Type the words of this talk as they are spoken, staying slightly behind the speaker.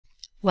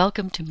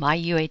Welcome to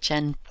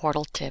myUHN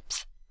Portal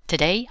Tips.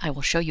 Today I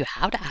will show you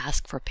how to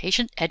ask for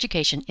patient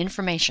education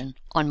information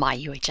on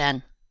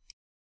myUHN.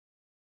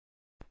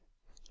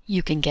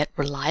 You can get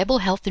reliable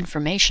health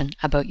information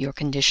about your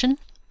condition,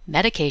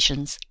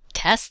 medications,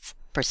 tests,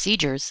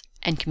 procedures,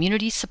 and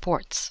community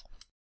supports.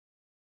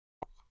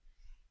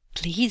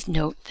 Please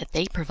note that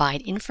they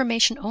provide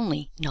information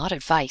only, not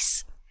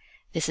advice.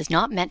 This is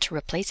not meant to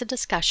replace a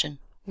discussion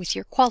with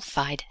your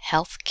qualified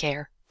health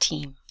care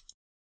team.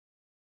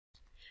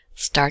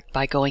 Start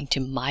by going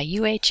to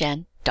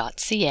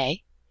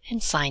myUHN.ca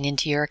and sign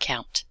into your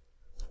account.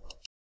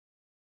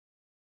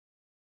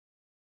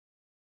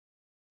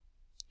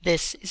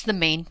 This is the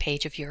main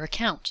page of your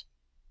account.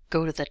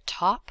 Go to the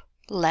top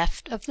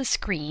left of the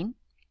screen,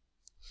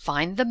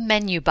 find the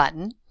menu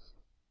button,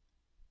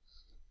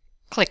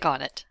 click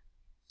on it.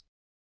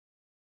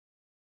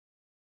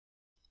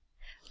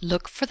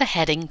 Look for the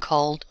heading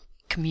called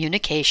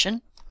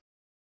Communication.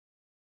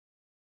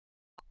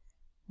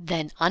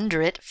 Then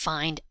under it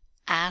find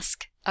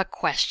Ask a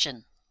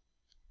Question.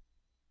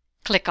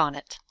 Click on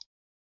it.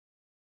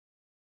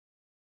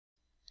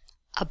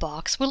 A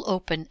box will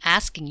open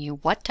asking you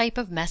what type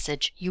of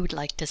message you would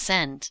like to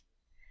send.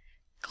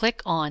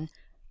 Click on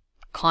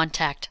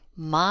Contact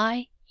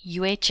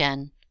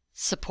myUHN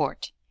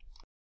Support.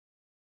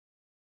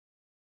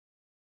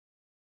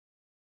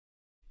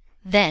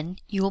 Then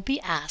you will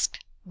be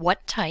asked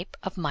what type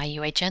of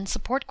myUHN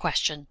support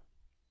question.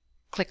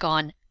 Click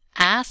on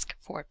Ask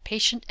for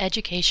patient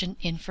education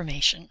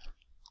information.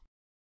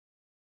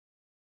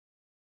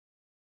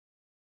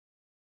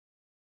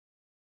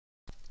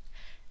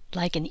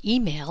 Like an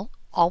email,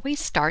 always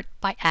start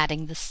by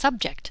adding the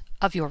subject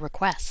of your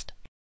request.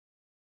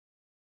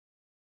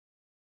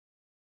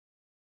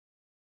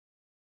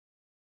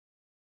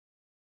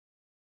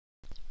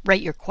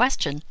 Write your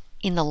question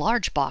in the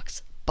large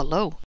box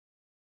below.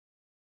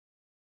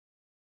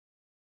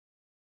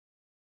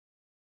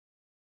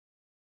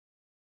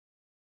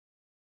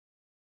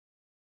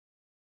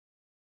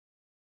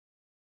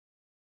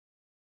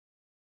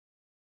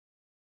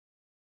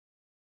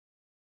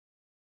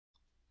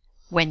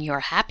 When you're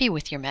happy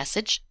with your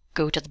message,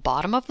 go to the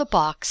bottom of the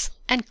box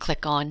and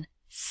click on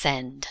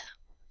Send.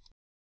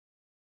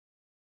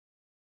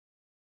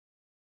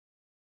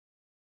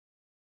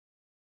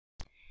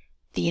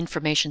 The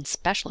information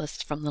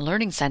specialists from the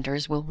learning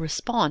centers will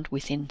respond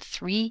within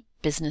 3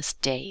 business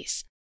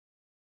days.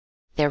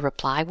 Their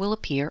reply will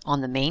appear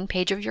on the main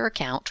page of your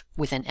account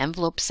with an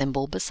envelope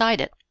symbol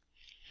beside it.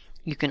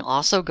 You can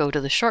also go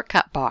to the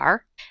shortcut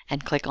bar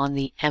and click on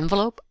the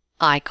envelope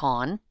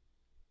icon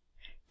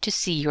to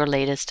see your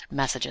latest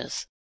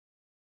messages.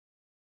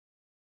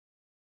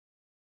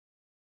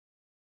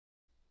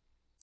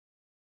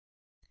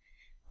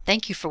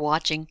 Thank you for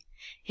watching.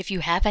 If you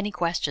have any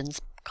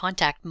questions,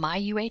 contact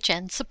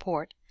myUHN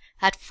support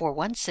at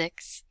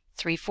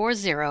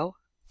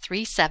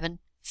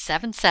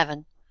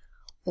 416-340-3777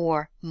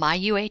 or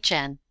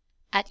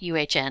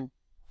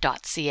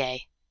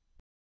myUHN@uhn.ca.